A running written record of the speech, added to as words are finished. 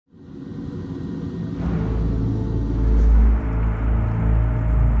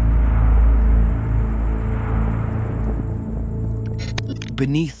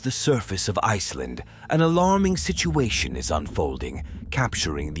beneath the surface of Iceland, an alarming situation is unfolding,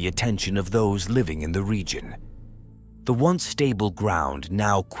 capturing the attention of those living in the region. The once stable ground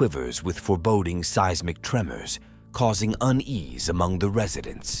now quivers with foreboding seismic tremors, causing unease among the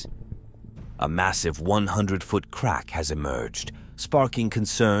residents. A massive 100-foot crack has emerged, sparking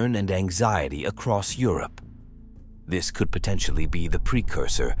concern and anxiety across Europe. This could potentially be the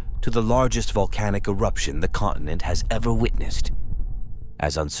precursor to the largest volcanic eruption the continent has ever witnessed.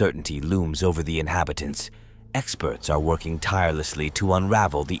 As uncertainty looms over the inhabitants, experts are working tirelessly to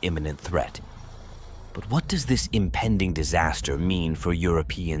unravel the imminent threat. But what does this impending disaster mean for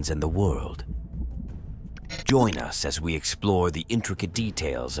Europeans and the world? Join us as we explore the intricate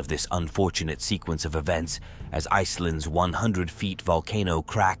details of this unfortunate sequence of events as Iceland's 100-feet volcano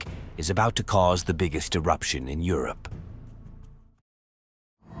crack is about to cause the biggest eruption in Europe.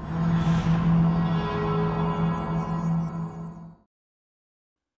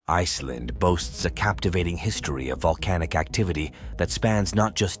 Iceland boasts a captivating history of volcanic activity that spans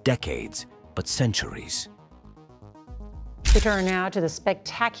not just decades, but centuries. We turn now to the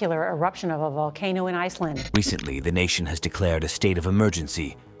spectacular eruption of a volcano in Iceland. Recently, the nation has declared a state of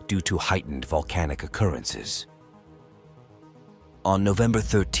emergency due to heightened volcanic occurrences. On November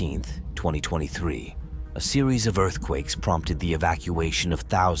 13, 2023, a series of earthquakes prompted the evacuation of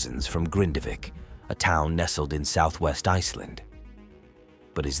thousands from Grindavik, a town nestled in southwest Iceland.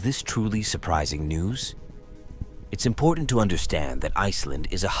 But is this truly surprising news? It's important to understand that Iceland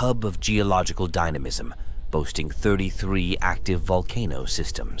is a hub of geological dynamism, boasting 33 active volcano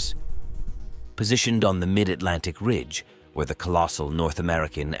systems. Positioned on the mid-Atlantic ridge, where the colossal North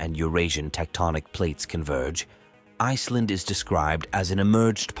American and Eurasian tectonic plates converge, Iceland is described as an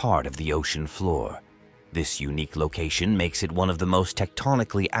emerged part of the ocean floor. This unique location makes it one of the most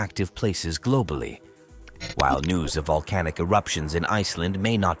tectonically active places globally. While news of volcanic eruptions in Iceland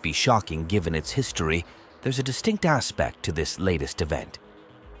may not be shocking given its history, there's a distinct aspect to this latest event.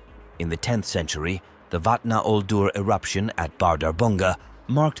 In the 10th century, the Vatnaöldur eruption at Bardarbunga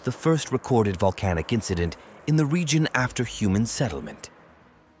marked the first recorded volcanic incident in the region after human settlement.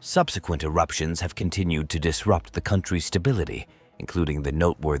 Subsequent eruptions have continued to disrupt the country's stability, including the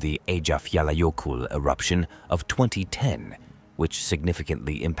noteworthy Eyjafjallajökull eruption of 2010, which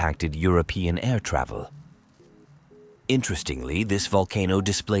significantly impacted European air travel. Interestingly, this volcano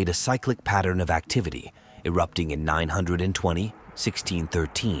displayed a cyclic pattern of activity, erupting in 920,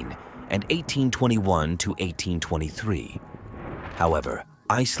 1613, and 1821 to 1823. However,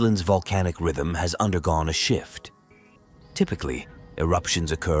 Iceland's volcanic rhythm has undergone a shift. Typically,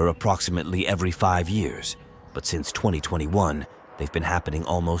 eruptions occur approximately every 5 years, but since 2021, they've been happening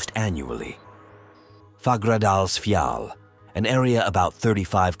almost annually. Fagradalsfjall, an area about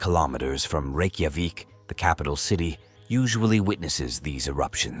 35 kilometers from Reykjavik, the capital city, usually witnesses these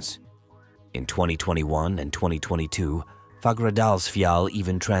eruptions. In 2021 and 2022, Fagradalsfjall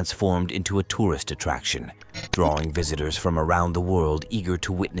even transformed into a tourist attraction, drawing visitors from around the world eager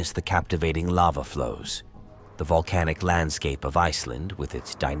to witness the captivating lava flows. The volcanic landscape of Iceland, with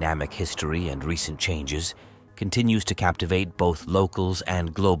its dynamic history and recent changes, continues to captivate both locals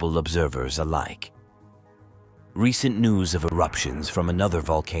and global observers alike. Recent news of eruptions from another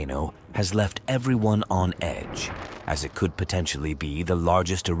volcano has left everyone on edge, as it could potentially be the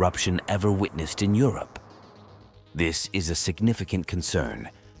largest eruption ever witnessed in Europe. This is a significant concern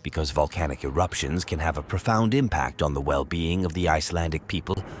because volcanic eruptions can have a profound impact on the well-being of the Icelandic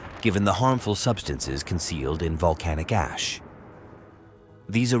people, given the harmful substances concealed in volcanic ash.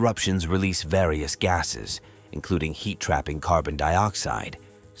 These eruptions release various gases, including heat-trapping carbon dioxide,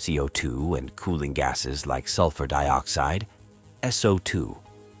 CO2, and cooling gases like sulfur dioxide, SO2.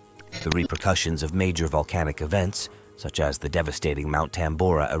 The repercussions of major volcanic events, such as the devastating Mount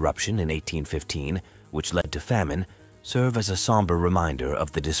Tambora eruption in 1815, which led to famine, serve as a somber reminder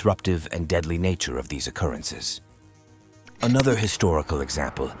of the disruptive and deadly nature of these occurrences. Another historical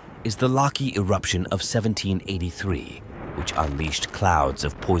example is the Laki eruption of 1783, which unleashed clouds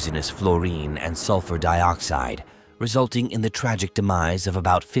of poisonous fluorine and sulfur dioxide, resulting in the tragic demise of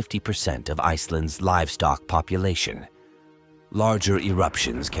about 50% of Iceland's livestock population. Larger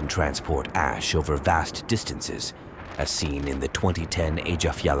eruptions can transport ash over vast distances, as seen in the 2010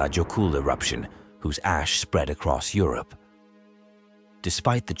 Eyjafjallajökull eruption, whose ash spread across Europe.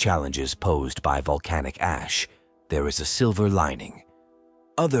 Despite the challenges posed by volcanic ash, there is a silver lining.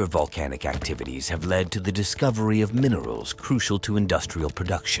 Other volcanic activities have led to the discovery of minerals crucial to industrial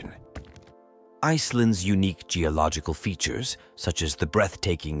production. Iceland's unique geological features, such as the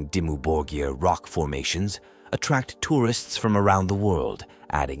breathtaking Dimmuborgir rock formations, attract tourists from around the world,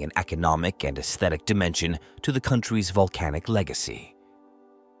 adding an economic and aesthetic dimension to the country's volcanic legacy.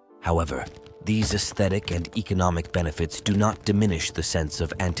 However, these aesthetic and economic benefits do not diminish the sense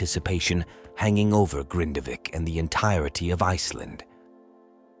of anticipation hanging over Grindavik and the entirety of Iceland.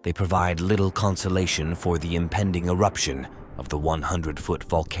 They provide little consolation for the impending eruption of the 100-foot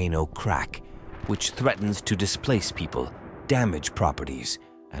volcano crack, which threatens to displace people, damage properties,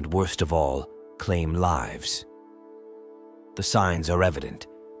 and worst of all, claim lives. The signs are evident,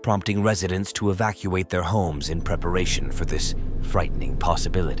 prompting residents to evacuate their homes in preparation for this frightening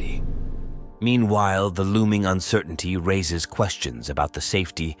possibility. Meanwhile, the looming uncertainty raises questions about the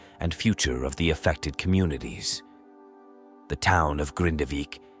safety and future of the affected communities. The town of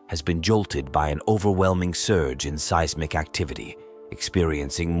Grindavik has been jolted by an overwhelming surge in seismic activity,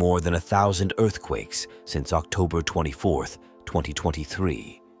 experiencing more than 1,000 earthquakes since October 24,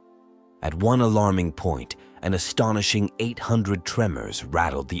 2023. At one alarming point, an astonishing 800 tremors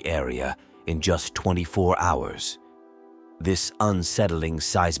rattled the area in just 24 hours. This unsettling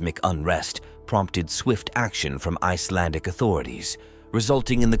seismic unrest prompted swift action from Icelandic authorities,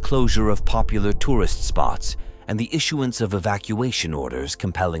 resulting in the closure of popular tourist spots and the issuance of evacuation orders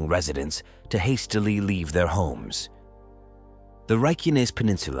compelling residents to hastily leave their homes. The Reykjanes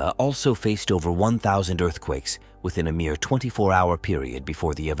Peninsula also faced over 1,000 earthquakes within a mere 24-hour period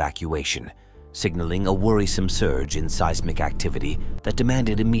before the evacuation, signaling a worrisome surge in seismic activity that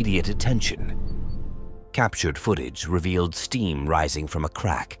demanded immediate attention. Captured footage revealed steam rising from a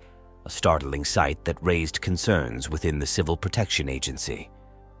crack, a startling sight that raised concerns within the Civil Protection Agency.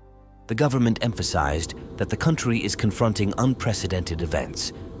 The government emphasized that the country is confronting unprecedented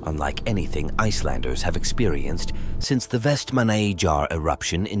events, unlike anything Icelanders have experienced since the Vestmannaeyjar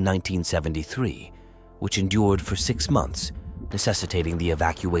eruption in 1973, which endured for 6 months, necessitating the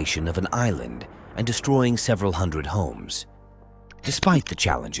evacuation of an island and destroying several hundred homes. Despite the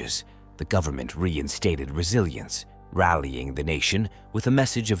challenges, the government reinstated resilience, rallying the nation with a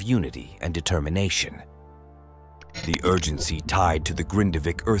message of unity and determination. The urgency tied to the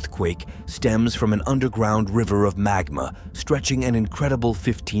Grindavik earthquake stems from an underground river of magma stretching an incredible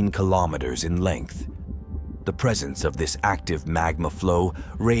 15 kilometers in length. The presence of this active magma flow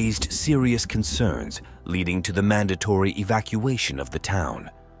raised serious concerns, leading to the mandatory evacuation of the town.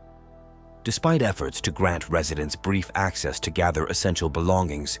 Despite efforts to grant residents brief access to gather essential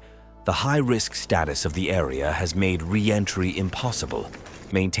belongings, the high-risk status of the area has made re-entry impossible,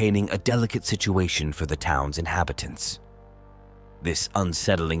 maintaining a delicate situation for the town's inhabitants. This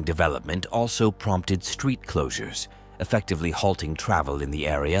unsettling development also prompted street closures, effectively halting travel in the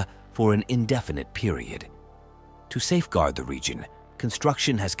area for an indefinite period. To safeguard the region,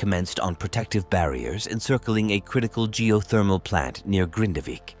 construction has commenced on protective barriers encircling a critical geothermal plant near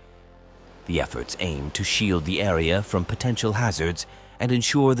Grindavik. The efforts aim to shield the area from potential hazards and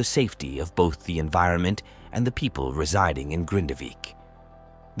ensure the safety of both the environment and the people residing in Grindavik.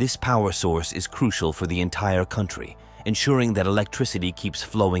 This power source is crucial for the entire country, ensuring that electricity keeps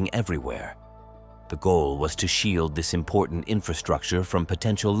flowing everywhere. The goal was to shield this important infrastructure from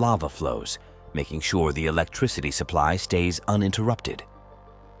potential lava flows, making sure the electricity supply stays uninterrupted.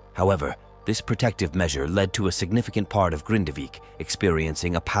 However, this protective measure led to a significant part of Grindavik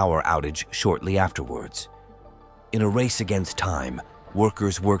experiencing a power outage shortly afterwards. In a race against time,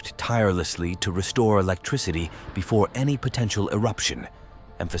 workers worked tirelessly to restore electricity before any potential eruption,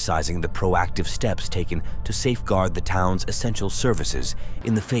 emphasizing the proactive steps taken to safeguard the town's essential services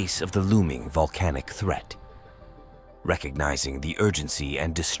in the face of the looming volcanic threat. Recognizing the urgency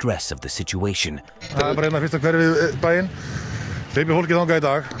and distress of the situation,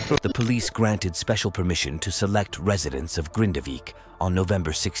 the police granted special permission to select residents of Grindavik on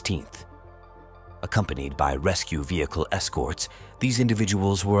November 16th. Accompanied by rescue vehicle escorts, these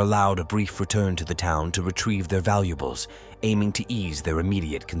individuals were allowed a brief return to the town to retrieve their valuables, aiming to ease their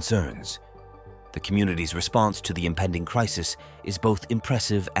immediate concerns. The community's response to the impending crisis is both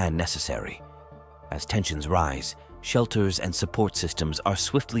impressive and necessary. As tensions rise, shelters and support systems are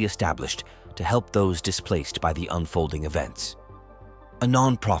swiftly established to help those displaced by the unfolding events. A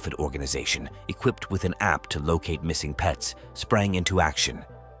non-profit organization equipped with an app to locate missing pets sprang into action.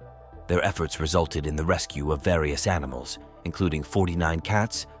 Their efforts resulted in the rescue of various animals, including 49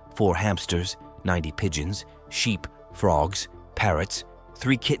 cats, 4 hamsters, 90 pigeons, sheep, frogs, parrots,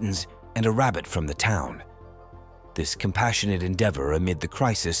 3 kittens, and a rabbit from the town. This compassionate endeavor amid the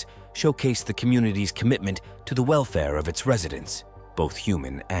crisis showcased the community's commitment to the welfare of its residents, both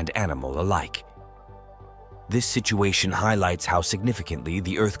human and animal alike. This situation highlights how significantly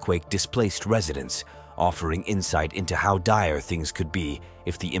the earthquake displaced residents, offering insight into how dire things could be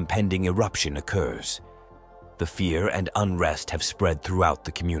if the impending eruption occurs. The fear and unrest have spread throughout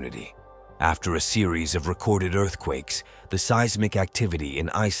the community, After a series of recorded earthquakes, the seismic activity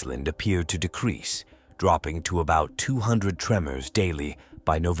in Iceland appeared to decrease, dropping to about 200 tremors daily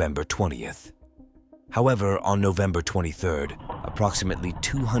by November 20th. However, on November 23rd, approximately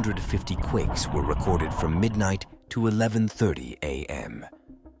 250 quakes were recorded from midnight to 11:30 a.m.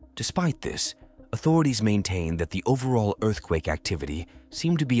 Despite this, authorities maintain that the overall earthquake activity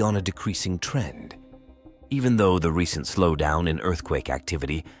seemed to be on a decreasing trend. Even though the recent slowdown in earthquake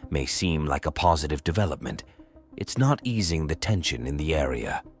activity may seem like a positive development, it's not easing the tension in the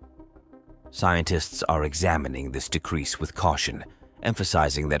area. Scientists are examining this decrease with caution,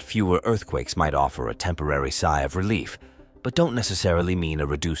 emphasizing that fewer earthquakes might offer a temporary sigh of relief, but don't necessarily mean a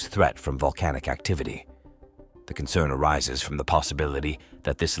reduced threat from volcanic activity. The concern arises from the possibility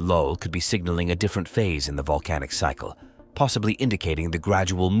that this lull could be signaling a different phase in the volcanic cycle, possibly indicating the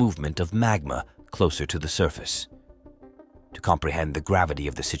gradual movement of magma closer to the surface. To comprehend the gravity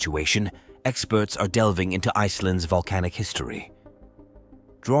of the situation, experts are delving into Iceland's volcanic history.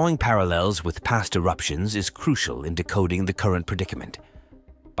 Drawing parallels with past eruptions is crucial in decoding the current predicament.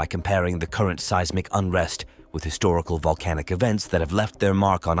 By comparing the current seismic unrest with historical volcanic events that have left their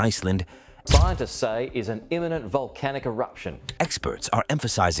mark on Iceland, scientists say is an imminent volcanic eruption. Experts are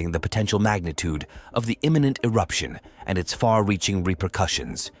emphasizing the potential magnitude of the imminent eruption and its far-reaching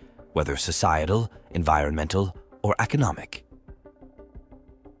repercussions, whether societal, environmental, or economic.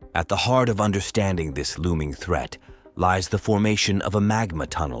 At the heart of understanding this looming threat lies the formation of a magma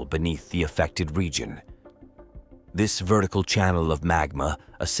tunnel beneath the affected region. This vertical channel of magma,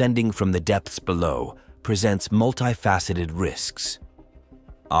 ascending from the depths below, presents multifaceted risks.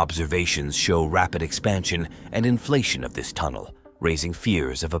 Observations show rapid expansion and inflation of this tunnel, raising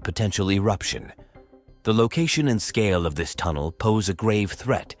fears of a potential eruption. The location and scale of this tunnel pose a grave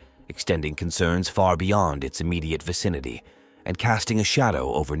threat, extending concerns far beyond its immediate vicinity and casting a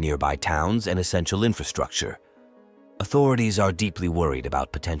shadow over nearby towns and essential infrastructure. Authorities are deeply worried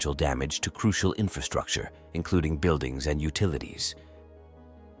about potential damage to crucial infrastructure, including buildings and utilities.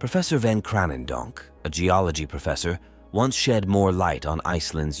 Professor Van Kranendonk, a geology professor, once shed more light on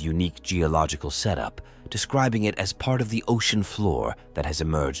Iceland's unique geological setup, describing it as part of the ocean floor that has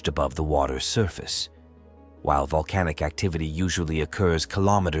emerged above the water's surface. While volcanic activity usually occurs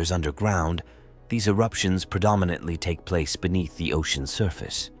kilometers underground, these eruptions predominantly take place beneath the ocean's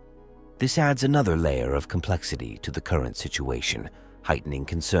surface. This adds another layer of complexity to the current situation, heightening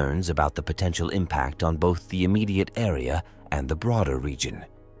concerns about the potential impact on both the immediate area and the broader region.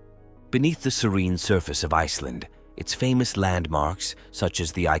 Beneath the serene surface of Iceland, its famous landmarks, such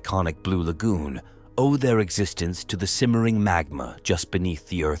as the iconic Blue Lagoon, owe their existence to the simmering magma just beneath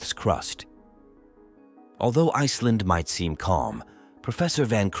the Earth's crust. Although Iceland might seem calm, Professor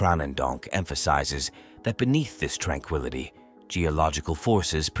Van Kranendonk emphasizes that beneath this tranquility, geological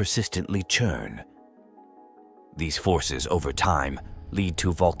forces persistently churn. These forces, over time, lead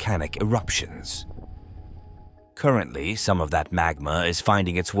to volcanic eruptions. Currently, some of that magma is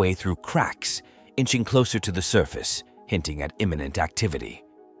finding its way through cracks, inching closer to the surface, hinting at imminent activity.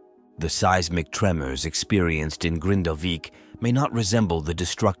 The seismic tremors experienced in Grindavik may not resemble the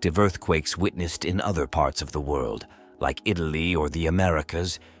destructive earthquakes witnessed in other parts of the world, like Italy or the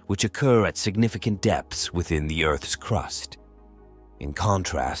Americas, which occur at significant depths within the Earth's crust. In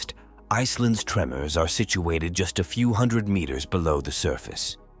contrast, Iceland's tremors are situated just a few hundred meters below the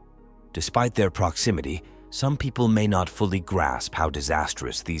surface. Despite their proximity, some people may not fully grasp how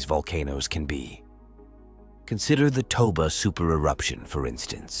disastrous these volcanoes can be. Consider the Toba supereruption, for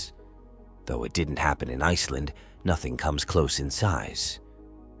instance. Though it didn't happen in Iceland, nothing comes close in size.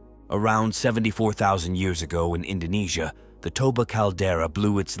 Around 74,000 years ago in Indonesia, the Toba caldera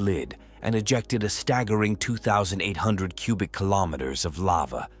blew its lid and ejected a staggering 2,800 cubic kilometers of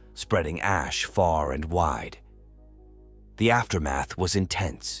lava, spreading ash far and wide. The aftermath was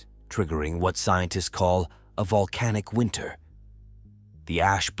intense, triggering what scientists call a volcanic winter. The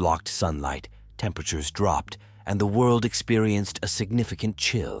ash blocked sunlight, temperatures dropped, and the world experienced a significant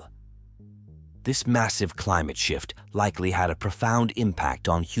chill. This massive climate shift likely had a profound impact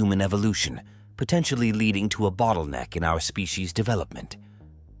on human evolution, potentially leading to a bottleneck in our species' development.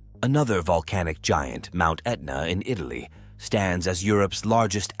 Another volcanic giant, Mount Etna in Italy, stands as Europe's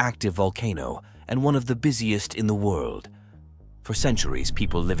largest active volcano and one of the busiest in the world. For centuries,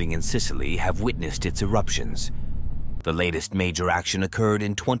 people living in Sicily have witnessed its eruptions. The latest major action occurred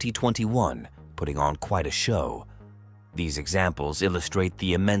in 2021, putting on quite a show. These examples illustrate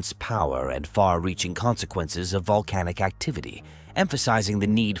the immense power and far-reaching consequences of volcanic activity, emphasizing the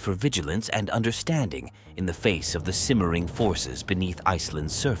need for vigilance and understanding in the face of the simmering forces beneath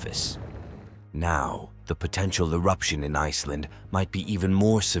Iceland's surface. Now, the potential eruption in Iceland might be even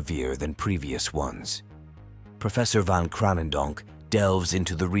more severe than previous ones. Professor van Kranendonk delves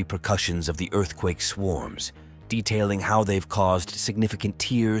into the repercussions of the earthquake swarms, detailing how they've caused significant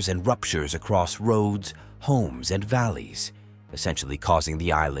tears and ruptures across roads, homes, and valleys, essentially causing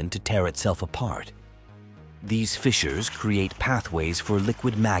the island to tear itself apart. These fissures create pathways for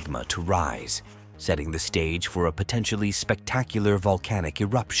liquid magma to rise, setting the stage for a potentially spectacular volcanic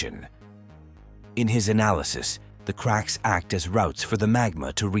eruption. In his analysis, the cracks act as routes for the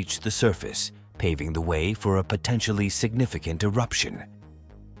magma to reach the surface, paving the way for a potentially significant eruption.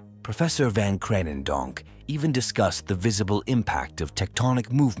 Professor van Kranendonk even discussed the visible impact of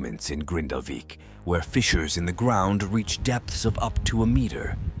tectonic movements in Grindavik, where fissures in the ground reach depths of up to a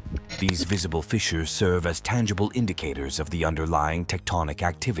meter. These visible fissures serve as tangible indicators of the underlying tectonic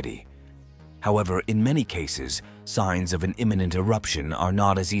activity. However, in many cases, signs of an imminent eruption are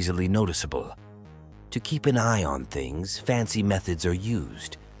not as easily noticeable. To keep an eye on things, fancy methods are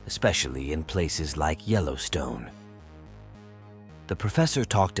used, especially in places like Yellowstone. The professor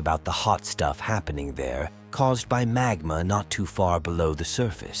talked about the hot stuff happening there caused by magma not too far below the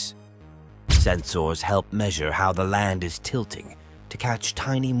surface. Sensors help measure how the land is tilting to catch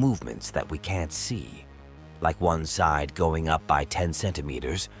tiny movements that we can't see, like one side going up by 10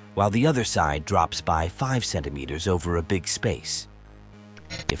 centimeters while the other side drops by 5 centimeters over a big space.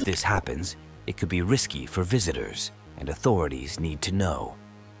 If this happens, it could be risky for visitors, and authorities need to know.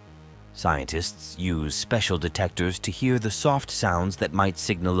 Scientists use special detectors to hear the soft sounds that might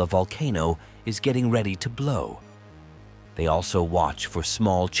signal a volcano is getting ready to blow. They also watch for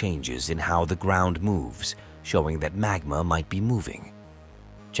small changes in how the ground moves, showing that magma might be moving.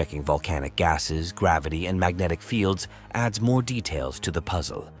 Checking volcanic gases, gravity, and magnetic fields adds more details to the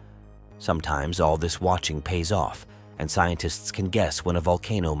puzzle. Sometimes all this watching pays off, and scientists can guess when a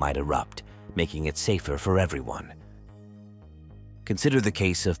volcano might erupt, making it safer for everyone. Consider the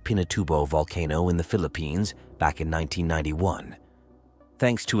case of Pinatubo volcano in the Philippines back in 1991.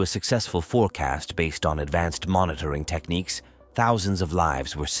 Thanks to a successful forecast based on advanced monitoring techniques, thousands of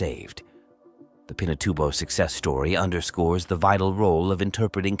lives were saved. The Pinatubo success story underscores the vital role of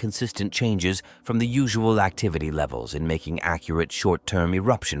interpreting consistent changes from the usual activity levels in making accurate short-term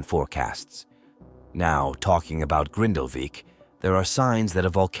eruption forecasts. Now, talking about Grindavik, there are signs that a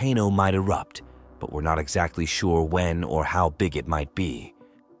volcano might erupt, but we're not exactly sure when or how big it might be.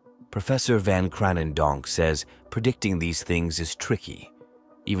 Professor van Kranendonk says predicting these things is tricky.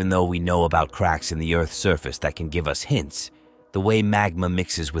 Even though we know about cracks in the Earth's surface that can give us hints, the way magma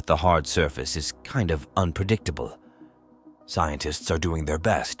mixes with the hard surface is kind of unpredictable. Scientists are doing their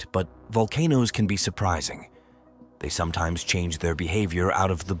best, but volcanoes can be surprising. They sometimes change their behavior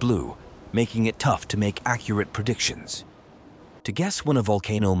out of the blue, making it tough to make accurate predictions. To guess when a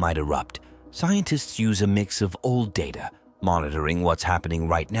volcano might erupt, scientists use a mix of old data, monitoring what's happening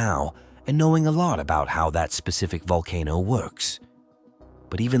right now, and knowing a lot about how that specific volcano works.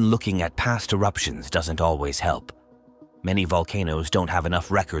 But even looking at past eruptions doesn't always help. Many volcanoes don't have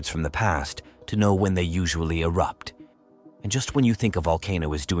enough records from the past to know when they usually erupt. And just when you think a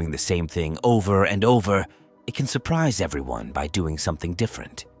volcano is doing the same thing over and over, it can surprise everyone by doing something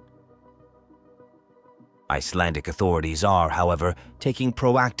different. Icelandic authorities are, however, taking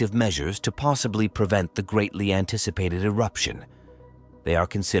proactive measures to possibly prevent the greatly anticipated eruption. They are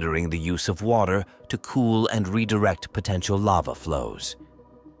considering the use of water to cool and redirect potential lava flows.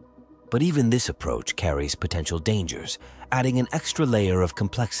 But even this approach carries potential dangers, adding an extra layer of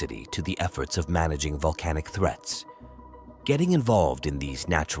complexity to the efforts of managing volcanic threats. Getting involved in these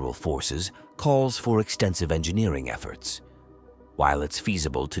natural forces calls for extensive engineering efforts. While it's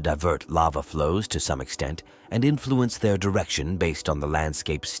feasible to divert lava flows to some extent and influence their direction based on the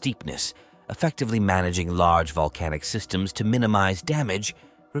landscape's steepness, effectively managing large volcanic systems to minimize damage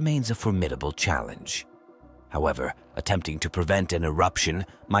remains a formidable challenge. However, attempting to prevent an eruption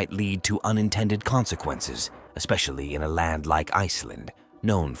might lead to unintended consequences, especially in a land like Iceland,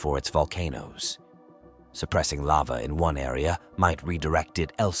 known for its volcanoes. Suppressing lava in one area might redirect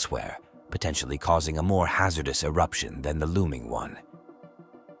it elsewhere, potentially causing a more hazardous eruption than the looming one.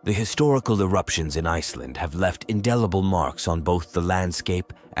 The historical eruptions in Iceland have left indelible marks on both the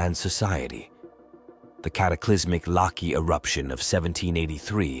landscape and society. The cataclysmic Laki eruption of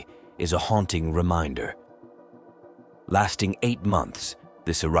 1783 is a haunting reminder. Lasting 8 months,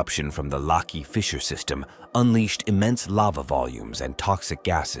 this eruption from the Laki fissure system unleashed immense lava volumes and toxic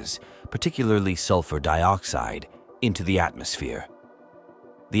gases, particularly sulfur dioxide, into the atmosphere.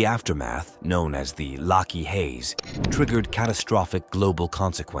 The aftermath, known as the Laki haze, triggered catastrophic global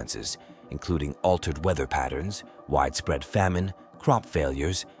consequences, including altered weather patterns, widespread famine, crop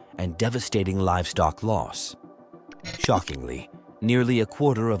failures, and devastating livestock loss. Shockingly, nearly a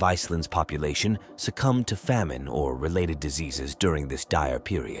quarter of Iceland's population succumbed to famine or related diseases during this dire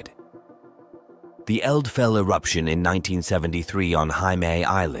period. The Eldfell eruption in 1973 on Heimaey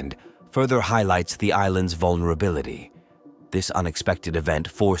Island further highlights the island's vulnerability. This unexpected event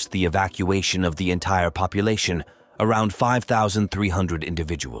forced the evacuation of the entire population, around 5,300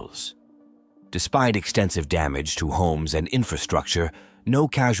 individuals. Despite extensive damage to homes and infrastructure, no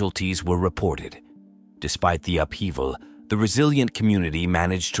casualties were reported. Despite the upheaval, the resilient community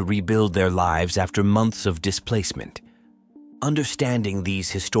managed to rebuild their lives after months of displacement. Understanding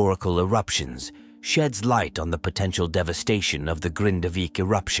these historical eruptions sheds light on the potential devastation of the Grindavik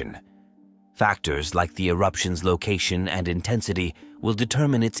eruption. Factors like the eruption's location and intensity will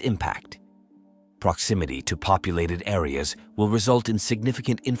determine its impact. Proximity to populated areas will result in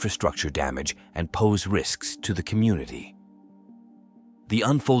significant infrastructure damage and pose risks to the community. The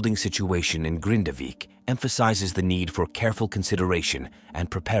unfolding situation in Grindavik emphasizes the need for careful consideration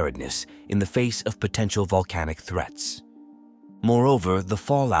and preparedness in the face of potential volcanic threats. Moreover, the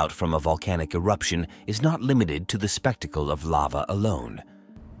fallout from a volcanic eruption is not limited to the spectacle of lava alone.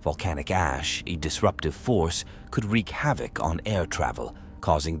 Volcanic ash, a disruptive force, could wreak havoc on air travel,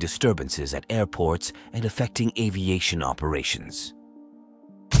 causing disturbances at airports and affecting aviation operations.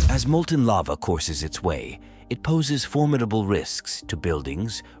 As molten lava courses its way, it poses formidable risks to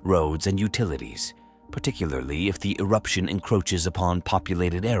buildings, roads, and utilities, particularly if the eruption encroaches upon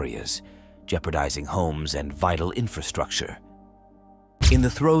populated areas, jeopardizing homes and vital infrastructure. In the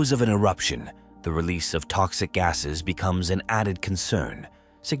throes of an eruption, the release of toxic gases becomes an added concern,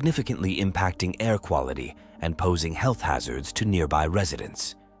 significantly impacting air quality and posing health hazards to nearby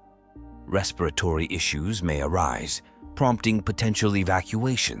residents. Respiratory issues may arise, prompting potential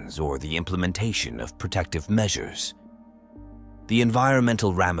evacuations or the implementation of protective measures. The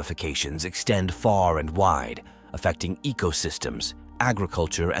environmental ramifications extend far and wide, affecting ecosystems,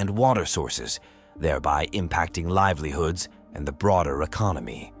 agriculture, and water sources, thereby impacting livelihoods and the broader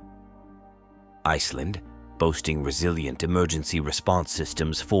economy. Iceland, boasting resilient emergency response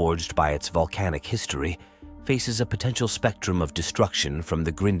systems forged by its volcanic history, faces a potential spectrum of destruction from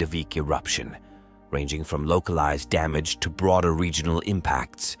the Grindavik eruption, ranging from localized damage to broader regional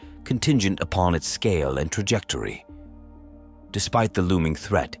impacts, contingent upon its scale and trajectory. Despite the looming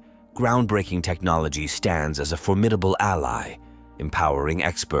threat, groundbreaking technology stands as a formidable ally, empowering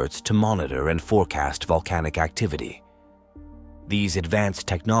experts to monitor and forecast volcanic activity. These advanced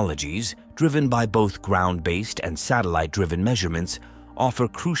technologies, driven by both ground-based and satellite-driven measurements, offer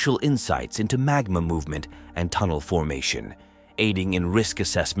crucial insights into magma movement and tunnel formation, aiding in risk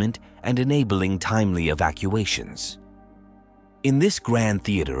assessment and enabling timely evacuations. In this grand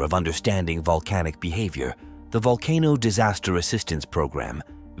theater of understanding volcanic behavior, the Volcano Disaster Assistance Program,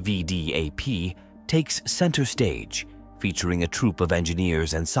 VDAP, takes center stage, featuring a troupe of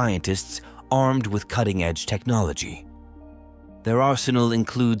engineers and scientists armed with cutting-edge technology. Their arsenal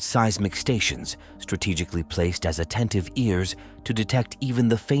includes seismic stations, strategically placed as attentive ears to detect even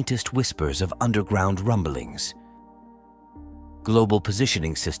the faintest whispers of underground rumblings. Global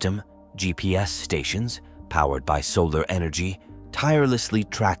Positioning System, GPS stations, powered by solar energy, tirelessly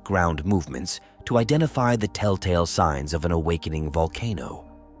track ground movements to identify the telltale signs of an awakening volcano.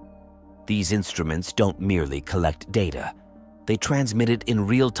 These instruments don't merely collect data. They transmit it in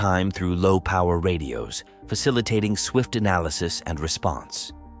real time through low-power radios, facilitating swift analysis and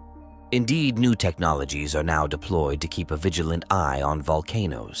response. Indeed, new technologies are now deployed to keep a vigilant eye on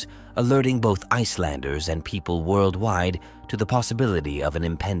volcanoes, alerting both Icelanders and people worldwide to the possibility of an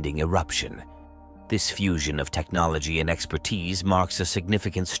impending eruption. This fusion of technology and expertise marks a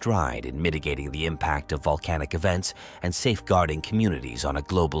significant stride in mitigating the impact of volcanic events and safeguarding communities on a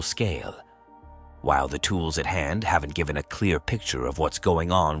global scale. While the tools at hand haven't given a clear picture of what's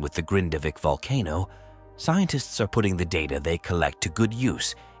going on with the Grindavik volcano, scientists are putting the data they collect to good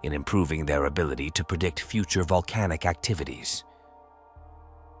use in improving their ability to predict future volcanic activities.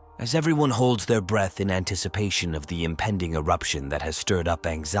 As everyone holds their breath in anticipation of the impending eruption that has stirred up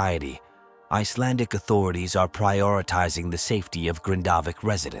anxiety, Icelandic authorities are prioritizing the safety of Grindavik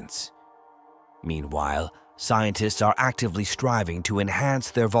residents. Meanwhile, scientists are actively striving to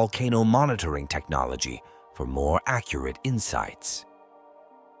enhance their volcano monitoring technology for more accurate insights.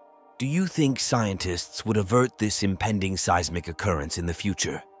 Do you think scientists would avert this impending seismic occurrence in the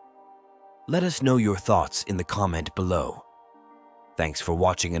future? Let us know your thoughts in the comment below. Thanks for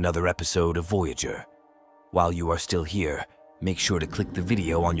watching another episode of Voyager. While you are still here, make sure to click the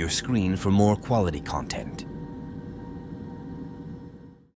video on your screen for more quality content.